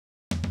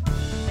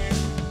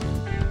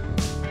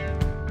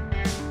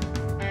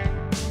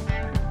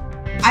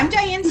I'm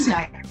Diane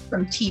Snyder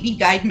from TV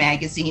Guide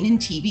Magazine and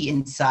TV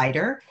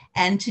Insider,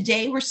 and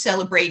today we're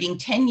celebrating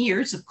 10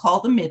 years of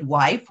Call the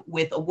Midwife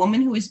with a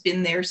woman who has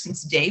been there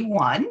since day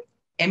one,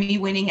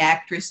 Emmy-winning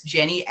actress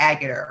Jenny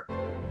Agutter.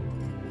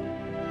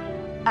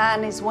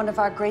 Anne is one of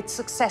our great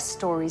success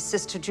stories,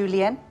 Sister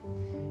Julienne.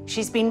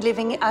 She's been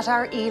living at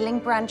our Ealing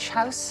branch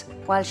house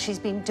while she's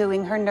been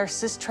doing her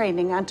nurse's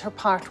training and her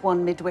Part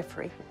 1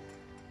 midwifery.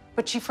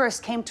 But she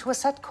first came to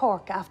us at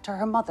Cork after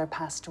her mother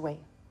passed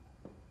away.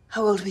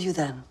 How old were you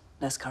then,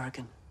 Les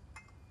Corrigan?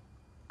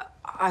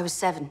 I was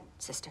 7,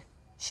 Sister.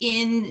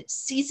 In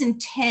season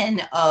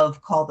 10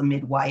 of Call the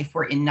Midwife,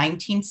 we're in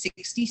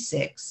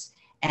 1966,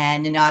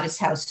 and Nonnatus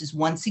house is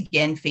once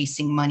again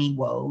facing money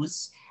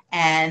woes.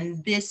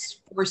 And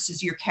this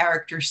forces your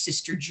character,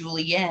 Sister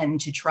Julienne,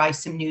 to try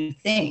some new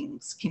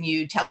things. Can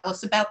you tell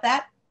us about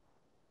that?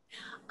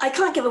 I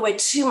can't give away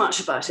too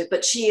much about it,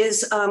 but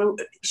she's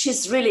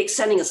really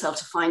extending herself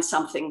to find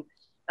something.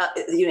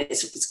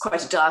 It's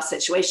quite a dire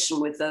situation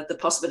with the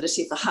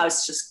possibility of the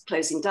house just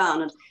closing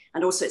down.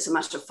 And also it's a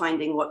matter of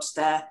finding what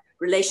their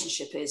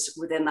relationship is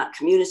within that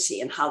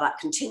community and how that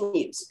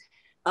continues.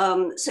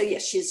 So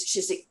yes,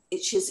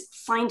 she's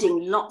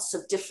finding lots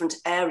of different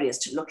areas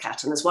to look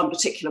at. And there's one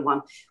particular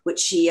one which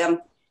she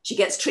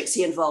gets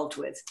Trixie involved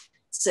with.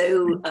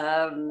 So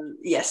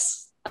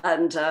yes,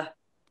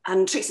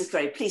 and Trixie's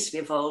very pleased to be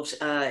involved.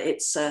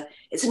 It's an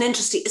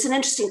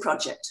interesting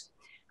project.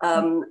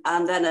 And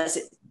then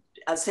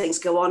as things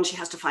go on, she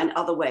has to find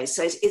other ways.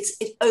 So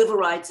it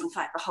overrides, in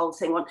fact, the whole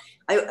thing.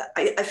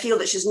 I feel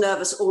that she's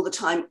nervous all the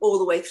time, all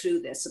the way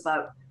through this,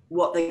 about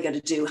what they're going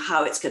to do,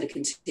 how it's going to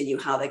continue,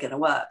 how they're going to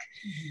work.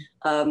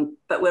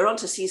 But we're on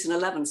to season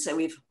 11, so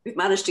we've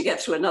managed to get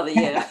through another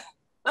year.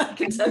 I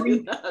can tell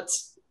you that.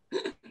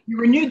 You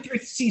renewed through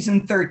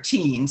season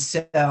 13,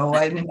 so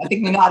I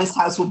think Nonnatus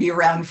house will be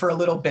around for a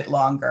little bit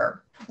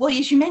longer. Well,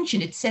 as you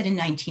mentioned, it's set in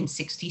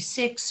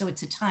 1966, so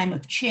it's a time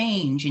of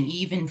change. And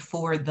even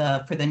for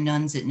the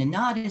nuns at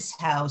Nonnatus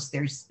house,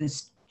 there's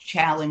this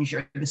challenge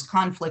or this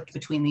conflict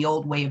between the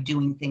old way of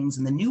doing things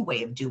and the new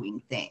way of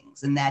doing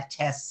things. And that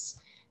tests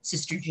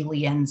Sister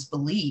Julienne's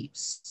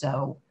beliefs.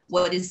 So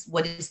what is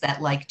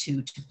that like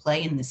to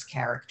play in this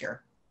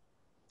character?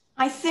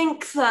 I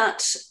think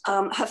that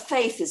her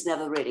faith is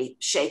never really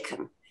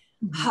shaken.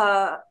 Mm-hmm.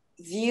 Her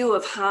view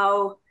of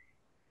how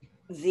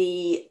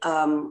the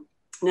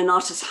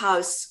Nonnatus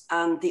house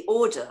and the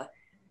order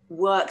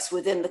works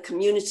within the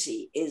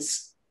community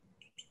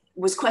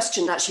was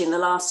questioned actually in the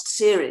last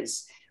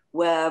series,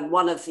 where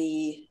one of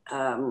the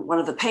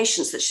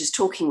patients that she's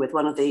talking with,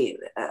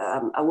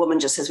 a woman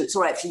just says, well, "It's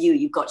all right for you.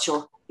 You've got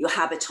your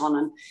habit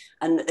on,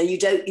 and you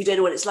don't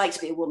know what it's like to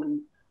be a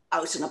woman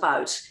out and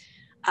about."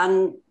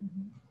 And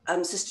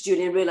Sister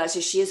Julienne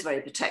realizes she is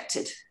very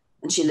protected,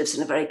 and she lives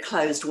in a very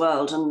closed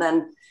world, and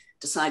then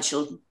decides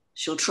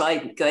she'll try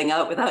going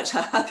out without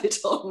her habit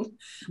on,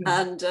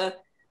 and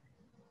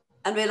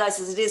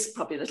realizes it is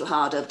probably a little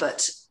harder,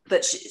 but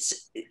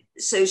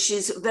so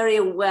she's very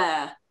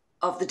aware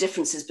of the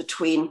differences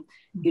between,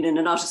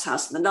 Nonnatus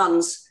house and the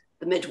nuns,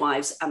 the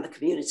midwives and the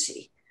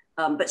community.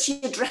 But she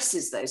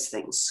addresses those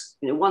things.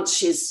 Once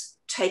she's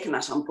taken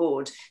that on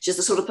board, she's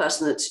the sort of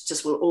person that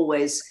just will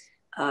always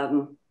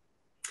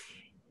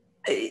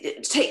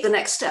take the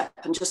next step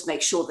and just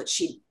make sure that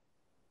she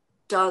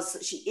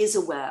is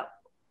aware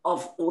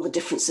of all the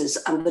differences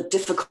and the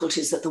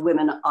difficulties that the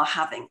women are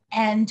having.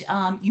 And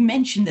you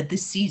mentioned that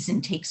this season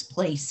takes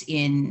place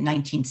in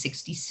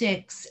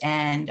 1966,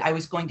 and I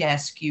was going to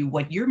ask you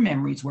what your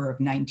memories were of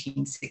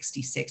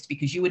 1966,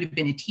 because you would have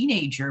been a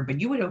teenager,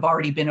 but you would have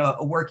already been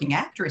a working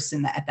actress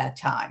at that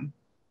time.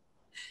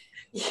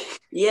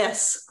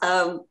 Yes.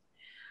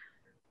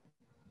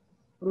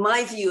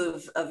 My view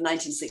of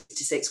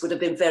 1966 would have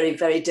been very,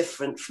 very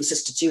different from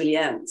Sister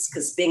Julienne's,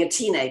 because being a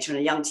teenager and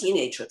a young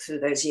teenager through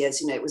those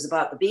years, it was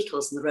about the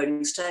Beatles and the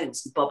Rolling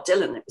Stones and Bob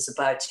Dylan. It was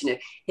about,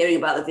 hearing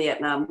about the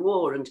Vietnam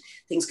War and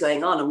things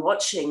going on and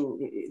watching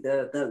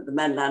the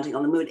men landing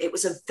on the moon. It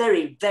was a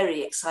very,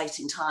 very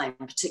exciting time,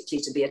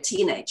 particularly to be a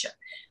teenager.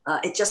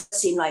 It just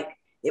seemed like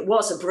it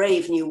was a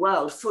brave new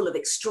world full of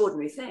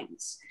extraordinary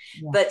things.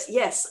 Yeah. But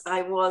yes,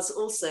 I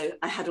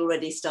had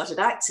already started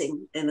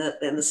acting in the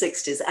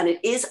 60s, and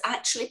it is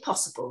actually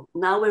possible,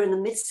 now we're in the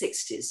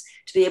mid-60s,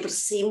 to be able to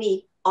see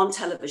me on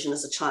television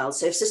as a child.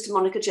 So if Sister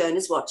Monica Joan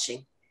is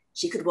watching,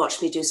 she could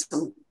watch me do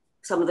some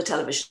of the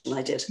television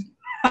I did.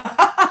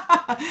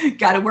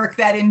 Got to work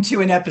that into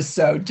an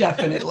episode,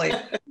 definitely.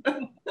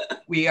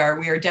 We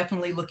are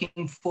definitely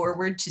looking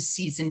forward to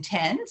season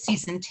 10.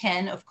 Season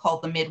 10 of Call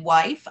the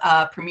Midwife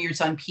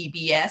premieres on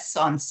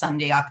PBS on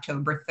Sunday,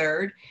 October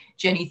 3rd.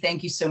 Jenny,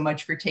 thank you so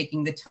much for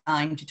taking the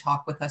time to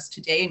talk with us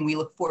today, and we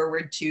look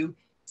forward to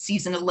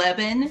season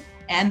 11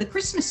 and the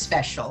Christmas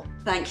special.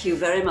 Thank you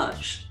very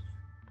much.